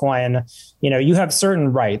in Bitcoin, you have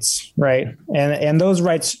certain rights, right? And those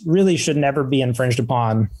rights really should never be infringed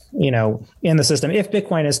upon, in the system if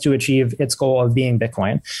Bitcoin is to achieve its goal of being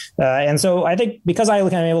Bitcoin. And so I think because I'm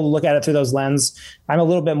able to look at it through those lens, I'm a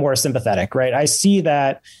little bit more sympathetic, right? I see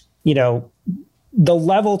that, the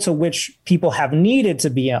level to which people have needed to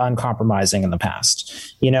be uncompromising in the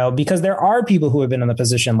past, because there are people who have been in the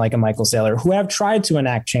position like a Michael Saylor who have tried to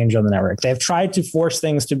enact change on the network. They've tried to force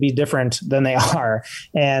things to be different than they are.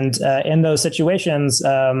 And in those situations,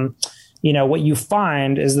 what you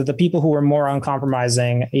find is that the people who were more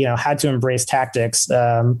uncompromising, had to embrace tactics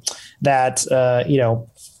that,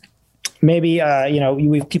 maybe,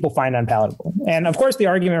 people find unpalatable. And of course, the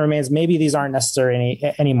argument remains, maybe these aren't necessary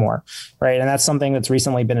anymore, right? And that's something that's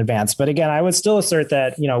recently been advanced. But again, I would still assert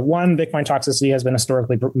that, one, Bitcoin toxicity has been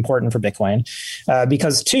historically important for Bitcoin,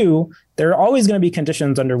 because two, there are always going to be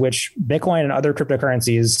conditions under which Bitcoin and other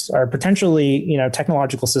cryptocurrencies are potentially,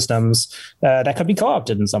 technological systems that could be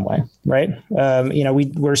co-opted in some way, right?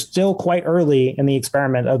 We're still quite early in the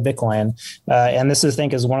experiment of Bitcoin, and this, I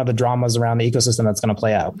think, is one of the dramas around the ecosystem that's going to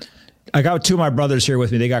play out. I got two of my brothers here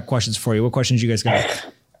with me. They got questions for you. What questions you guys got?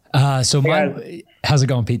 How's it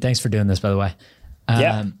going, Pete? Thanks for doing this, by the way.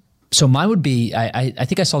 Yeah. So mine would be, I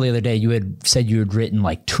think I saw the other day you had said you had written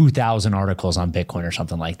like 2,000 articles on Bitcoin or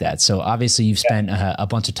something like that. So obviously you've spent a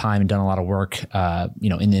bunch of time and done a lot of work, in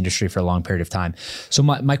the industry for a long period of time. So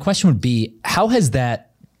my question would be, how has that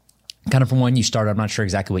kind of from when you started, I'm not sure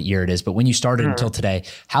exactly what year it is, but when you started until today,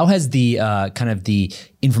 how has the kind of the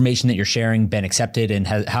information that you're sharing been accepted, and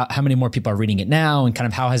how many more people are reading it now, and kind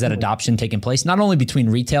of how has that adoption taken place, not only between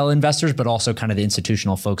retail investors, but also kind of the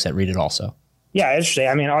institutional folks that read it also? Yeah, interesting.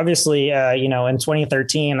 I mean, obviously, in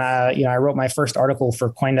 2013, I wrote my first article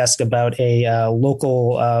for Coindesk about a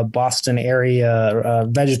local Boston area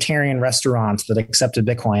vegetarian restaurant that accepted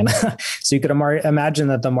Bitcoin. So you could imagine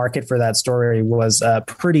that the market for that story was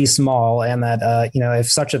pretty small, and that, if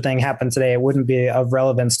such a thing happened today, it wouldn't be of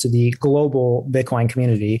relevance to the global Bitcoin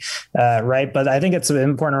community, right? But I think it's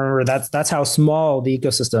important to remember that's how small the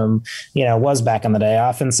ecosystem, was back in the day. I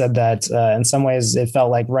often said that in some ways it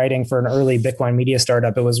felt like writing for an early Bitcoin media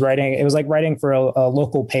startup. It was like writing for a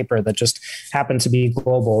local paper that just happened to be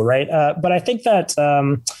global, right? But I think that,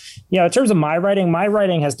 in terms of my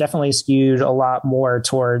writing has definitely skewed a lot more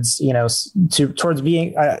towards, towards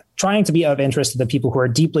being, trying to be of interest to the people who are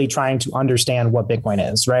deeply trying to understand what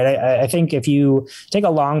Bitcoin is, right? I think if you take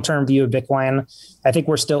a long-term view of Bitcoin, I think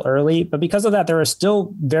we're still early, but because of that, there are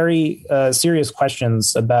still very serious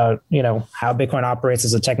questions about, how Bitcoin operates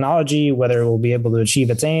as a technology, whether it will be able to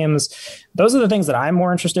achieve its aims. Those are the things that I'm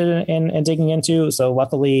more interested in digging into. So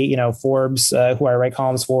luckily, Forbes, who I write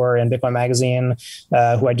columns for, and Bitcoin Magazine,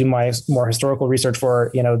 who I do my more historical research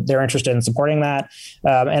for, they're interested in supporting that.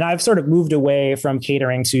 And I've sort of moved away from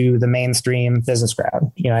catering to the mainstream business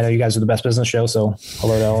crowd. I know you guys are the best business show, so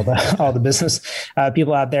hello to all the business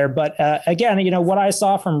people out there. But again, what I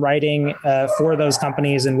saw from writing for those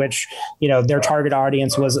companies in which, their target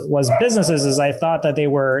audience was businesses, is I thought that they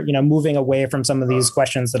were, moving away from some of these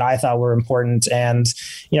questions that I thought were important. And,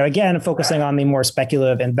 again, focusing on the more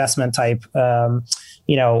speculative investment type,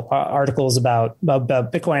 articles about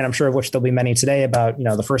Bitcoin, I'm sure of which there'll be many today, about,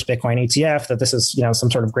 the first Bitcoin ETF, that this is,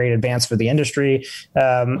 some sort of great advance for the industry.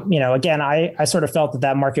 Again, I sort of felt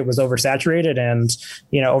that market was oversaturated, and,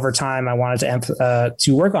 over time I wanted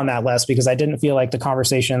to work on that less, because I didn't feel like the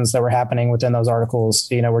conversations that were happening within those articles,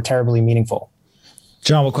 were terribly meaningful.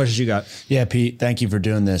 John, what questions you got? Yeah, Pete, thank you for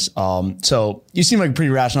doing this. So you seem like a pretty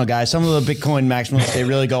rational guy. Some of the Bitcoin maximalists, they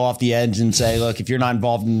really go off the edge and say, look, if you're not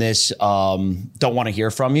involved in this, don't want to hear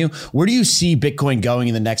from you. Where do you see Bitcoin going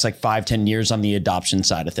in the next 5-10 years on the adoption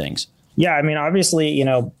side of things? Yeah, I mean, obviously,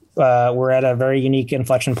 we're at a very unique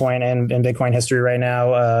inflection point in Bitcoin history right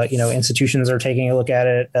now. Institutions are taking a look at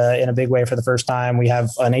it in a big way for the first time. We have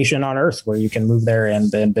a nation on Earth where you can move there,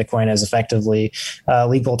 and Bitcoin is effectively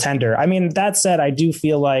legal tender. I mean, that said, I do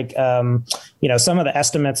feel like some of the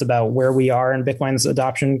estimates about where we are in Bitcoin's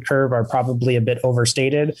adoption curve are probably a bit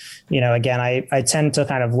overstated. Again, I tend to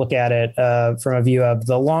kind of look at it from a view of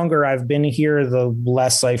the longer I've been here, the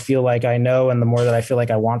less I feel like I know, and the more that I feel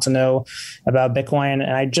like I want to know about Bitcoin.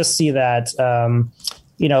 And I just see that,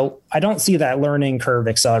 I don't see that learning curve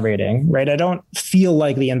accelerating, right? I don't feel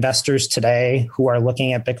like the investors today who are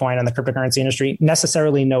looking at Bitcoin and the cryptocurrency industry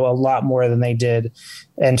necessarily know a lot more than they did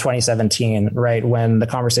in 2017, right? When the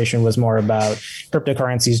conversation was more about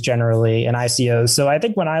cryptocurrencies generally and ICOs. So I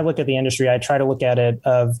think when I look at the industry, I try to look at it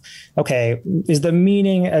of, okay, is the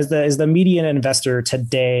median investor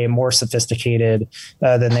today more sophisticated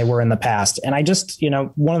than they were in the past? And I just,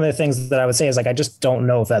 one of the things that I would say is I just don't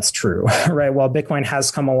know if that's true, right? While Bitcoin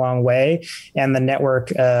has come a long way and the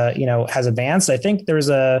network, has advanced, I think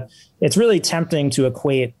it's really tempting to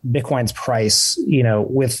equate Bitcoin's price,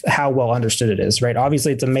 with how well understood it is, right?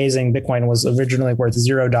 Obviously, it's amazing. Bitcoin was originally worth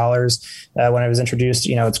 $0 when it was introduced.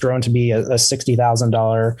 It's grown to be a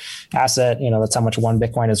 $60,000 asset. That's how much one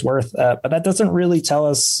Bitcoin is worth. But that doesn't really tell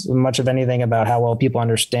us much of anything about how well people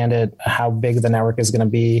understand it, how big the network is going to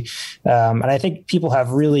be. And I think people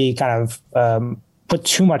have really kind of put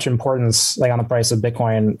too much importance like on the price of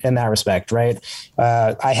Bitcoin in that respect, right?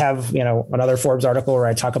 I have, another Forbes article where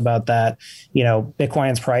I talk about that,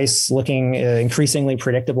 Bitcoin's price looking increasingly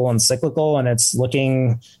predictable and cyclical, and it's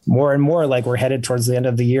looking more and more like we're headed towards the end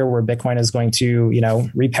of the year where Bitcoin is going to,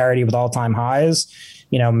 reach parity with all-time highs,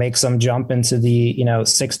 make some jump into the,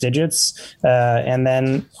 6 digits. And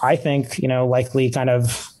then I think, likely kind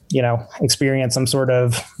of, experience some sort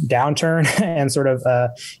of downturn and sort of,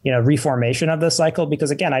 reformation of the cycle.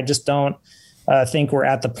 Because again, I just don't think we're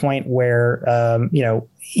at the point where,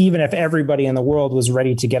 even if everybody in the world was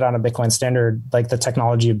ready to get on a Bitcoin standard, like the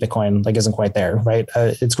technology of Bitcoin, like isn't quite there, right?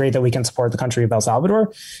 It's great that we can support the country of El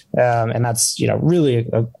Salvador. And that's, really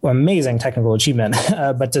an amazing technical achievement.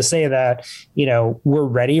 But to say that, we're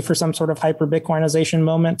ready for some sort of hyper Bitcoinization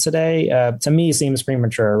moment today, to me seems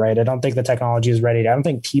premature, right? I don't think the technology is ready. I don't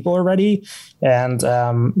think people are ready. And,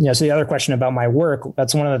 so the other question about my work,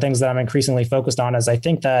 that's one of the things that I'm increasingly focused on is I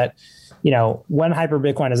think that, when hyper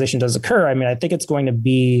Bitcoinization does occur, I think it's going to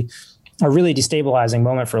be a really destabilizing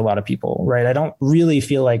moment for a lot of people, right? I don't really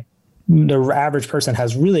feel like the average person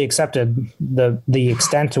has really accepted the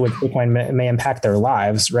extent to which Bitcoin may impact their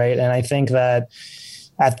lives, right? And I think that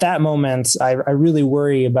at that moment, I really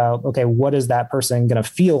worry about, okay, what is that person going to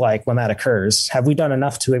feel like when that occurs? Have we done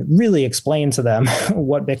enough to really explain to them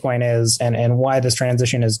what Bitcoin is and why this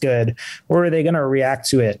transition is good? Or are they going to react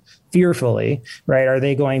to it fearfully, right? Are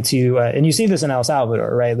they going to, and you see this in El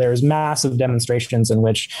Salvador, right? There's massive demonstrations in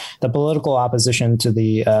which the political opposition to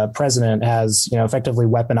the president has, effectively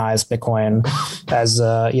weaponized Bitcoin as,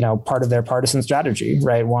 part of their partisan strategy,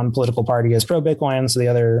 right? One political party is pro-Bitcoin, so the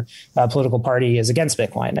other political party is against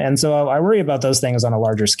Bitcoin. And so I worry about those things on a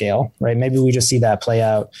larger scale, right? Maybe we just see that play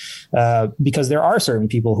out because there are certain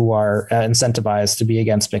people who are incentivized to be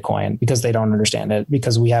against Bitcoin because they don't understand it,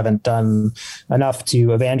 because we haven't done enough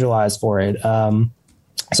to evangelize for it.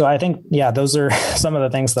 So I think, those are some of the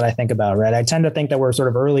things that I think about, right? I tend to think that we're sort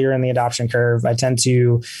of earlier in the adoption curve. I tend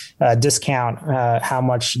to discount how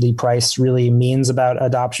much the price really means about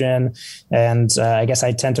adoption. And I guess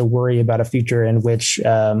I tend to worry about a future in which,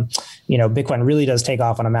 Bitcoin really does take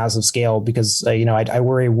off on a massive scale because, I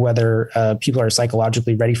worry whether people are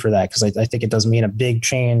psychologically ready for that, because I think it does mean a big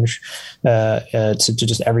change to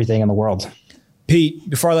just everything in the world. Pete,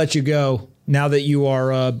 before I let you go, now that you are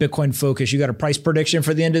Bitcoin focused, you got a price prediction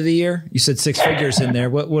for the end of the year? You said 6 figures in there.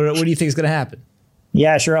 What do you think is going to happen?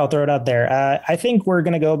 Yeah, sure. I'll throw it out there. I think we're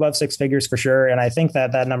going to go above 6 figures for sure. And I think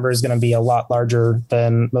that number is going to be a lot larger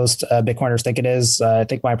than most Bitcoiners think it is. I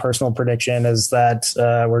think my personal prediction is that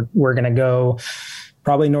we're going to go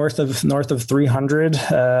probably north of 300.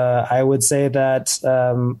 I would say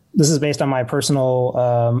that this is based on my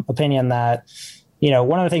personal opinion that,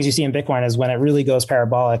 one of the things you see in Bitcoin is when it really goes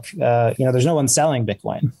parabolic, there's no one selling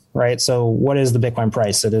Bitcoin, right? So what is the Bitcoin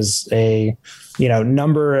price? It is a,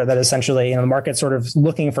 number that essentially, the market's sort of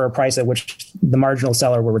looking for a price at which the marginal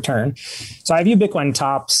seller will return. So I view Bitcoin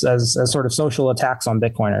tops as sort of social attacks on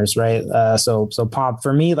Bitcoiners, right? So pop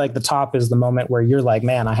for me, like the top is the moment where you're like,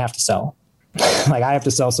 man, I have to sell. Like I have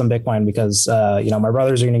to sell some Bitcoin because, my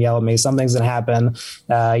brothers are going to yell at me. Something's going to happen.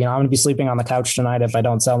 I'm going to be sleeping on the couch tonight if I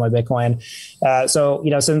don't sell my Bitcoin. So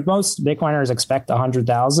since most Bitcoiners expect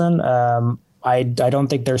 100,000, I don't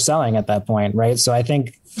think they're selling at that point. Right. So I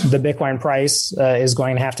think the Bitcoin price is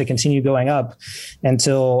going to have to continue going up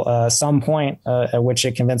until some point at which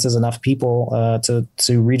it convinces enough people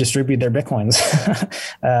to redistribute their Bitcoins.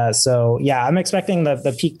 So I'm expecting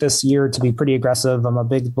the peak this year to be pretty aggressive. I'm a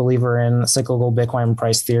big believer in cyclical Bitcoin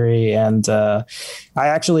price theory. And I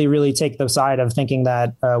actually really take the side of thinking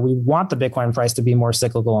that we want the Bitcoin price to be more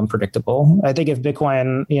cyclical and predictable. I think if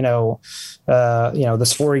Bitcoin,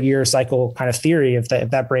 this 4-year cycle kind of theory, if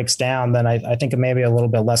that breaks down, then I think it may be a little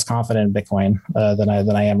bit less confident in Bitcoin than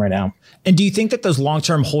I am right now. And do you think that those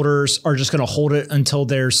long-term holders are just going to hold it until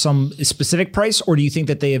there's some specific price? Or do you think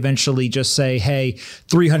that they eventually just say, hey,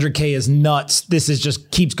 300K is nuts. This is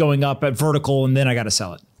just keeps going up at vertical and then I got to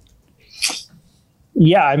sell it?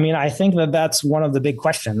 Yeah, I think that's one of the big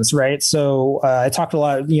questions, right? So I talked a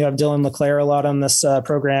lot, you have Dylan LeClaire a lot on this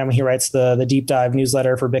program. He writes the deep dive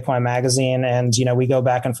newsletter for Bitcoin Magazine. And, we go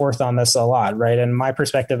back and forth on this a lot, right? And my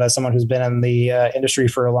perspective as someone who's been in the industry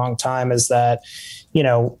for a long time is that,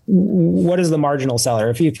 what is the marginal seller?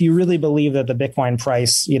 If you really believe that the Bitcoin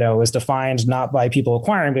price, is defined not by people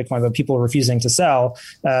acquiring Bitcoin, but people refusing to sell,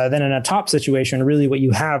 then in a top situation, really what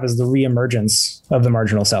you have is the reemergence of the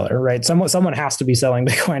marginal seller, right? Someone has to be selling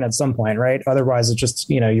Bitcoin at some point, right? Otherwise, it's just,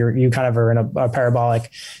 you kind of are in a parabolic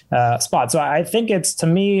spot. So I think it's, to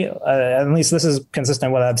me, at least this is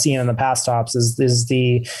consistent with what I've seen in the past tops, is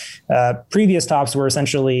the previous tops were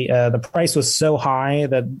essentially the price was so high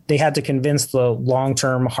that they had to convince the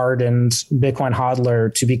long-term hardened Bitcoin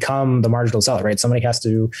hodler to become the marginal seller, right? Somebody has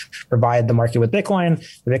to provide the market with Bitcoin.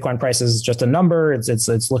 The Bitcoin price is just a number.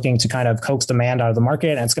 It's looking to kind of coax demand out of the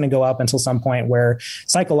market, and it's going to go up until some point where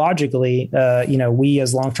psychologically, we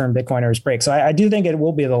as long-term Bitcoiners break. So I do think it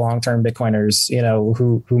will be the long-term Bitcoiners,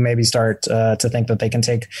 who maybe start to think that they can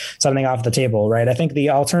take something off the table, right? I think the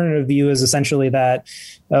alternative view is essentially that,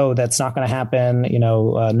 that's not going to happen.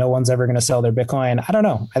 No one's ever going to sell their Bitcoin. I don't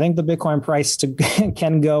know. I think the Bitcoin price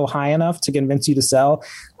can go high enough to convince you to sell.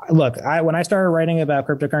 Look, when I started writing about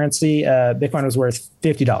cryptocurrency, Bitcoin was worth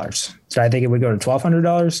 $50. So I think it would go to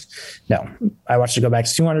 $1,200? No. I watched it go back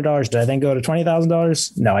to $200. Did I think go to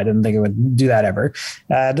 $20,000? No, I didn't think it would do that ever.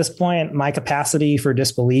 At this point, my capacity for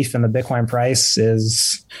disbelief in the Bitcoin price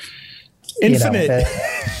is infinite.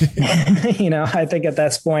 I think at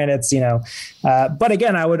this point it's, but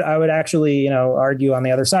again, I would actually, argue on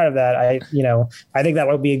the other side of that. I think that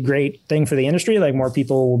would be a great thing for the industry. Like, more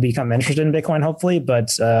people will become interested in Bitcoin, hopefully.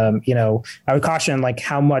 But, I would caution like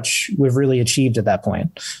how much we've really achieved at that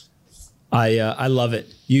point. I love it.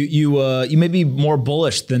 You may be more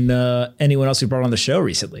bullish than anyone else who brought on the show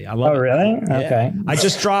recently. I love it. Oh, really? Yeah. Okay. I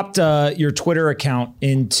just dropped your Twitter account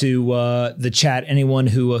into the chat. Anyone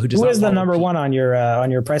who does who not is the number one on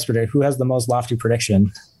your price prediction? Who has the most lofty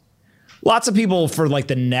prediction? Lots of people for like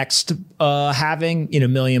the next halving,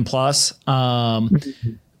 million plus.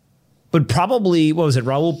 But probably, what was it,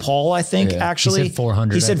 Raul Paul, I think, actually? He said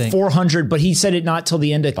 400. He said 400, but he said it not till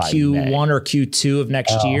the end of Q1 or Q2 of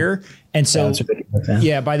next year. And so,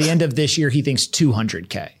 by the end of this year, he thinks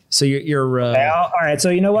 200K. So you're all right. So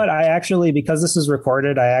you know what? I actually, because this is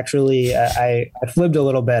recorded, I flipped a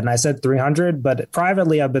little bit and I said 300, but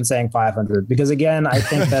privately I've been saying 500 because, again, I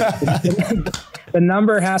think that the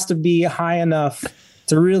number has to be high enough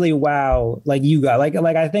to really wow, like you got, like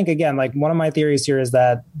I think, again, like one of my theories here is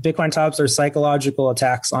that Bitcoin tops are psychological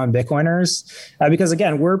attacks on Bitcoiners, because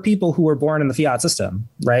again, we're people who were born in the fiat system,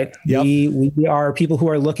 right? Yep. We are people who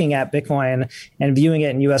are looking at Bitcoin and viewing it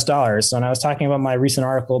in US dollars. So when I was talking about my recent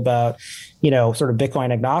article about, sort of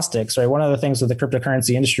Bitcoin agnostics, right? One of the things with the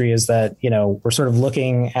cryptocurrency industry is that, we're sort of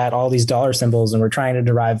looking at all these dollar symbols and we're trying to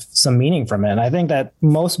derive some meaning from it. And I think that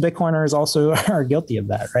most Bitcoiners also are guilty of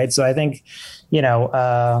that, right? So I think,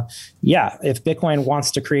 if Bitcoin wants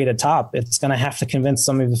to create a top, it's going to have to convince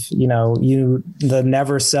some of, the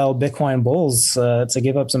never sell Bitcoin bulls to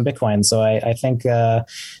give up some Bitcoin. So I think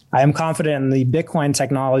I am confident in the Bitcoin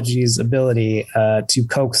technology's ability to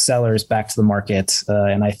coax sellers back to the market.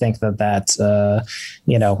 And I think that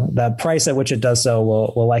the price at which it does so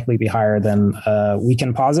will likely be higher than we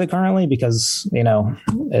can posit currently because,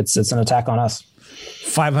 it's an attack on us.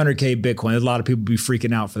 500K Bitcoin. A lot of people be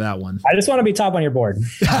freaking out for that one. I just want to be top on your board.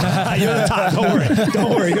 You're the top.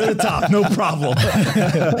 Don't worry. You're the top. No problem.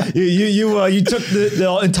 You took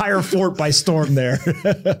the entire fort by storm there.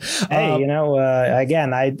 Hey,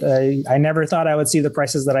 again, I never thought I would see the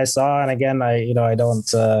prices that I saw, and again, I don't.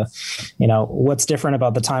 What's different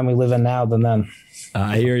about the time we live in now than then?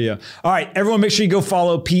 I hear you. All right, everyone, make sure you go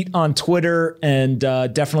follow Pete on Twitter and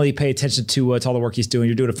definitely pay attention to all the work he's doing.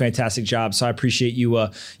 You're doing a fantastic job, so I appreciate you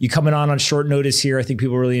coming on short notice here. I think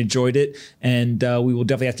people really enjoyed it, and we will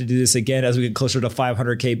definitely have to do this again as we get closer to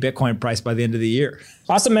 500K Bitcoin price by the end of the year.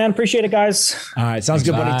 Awesome, man. Appreciate it, guys. All right, sounds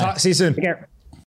good, buddy. See you soon. Take care.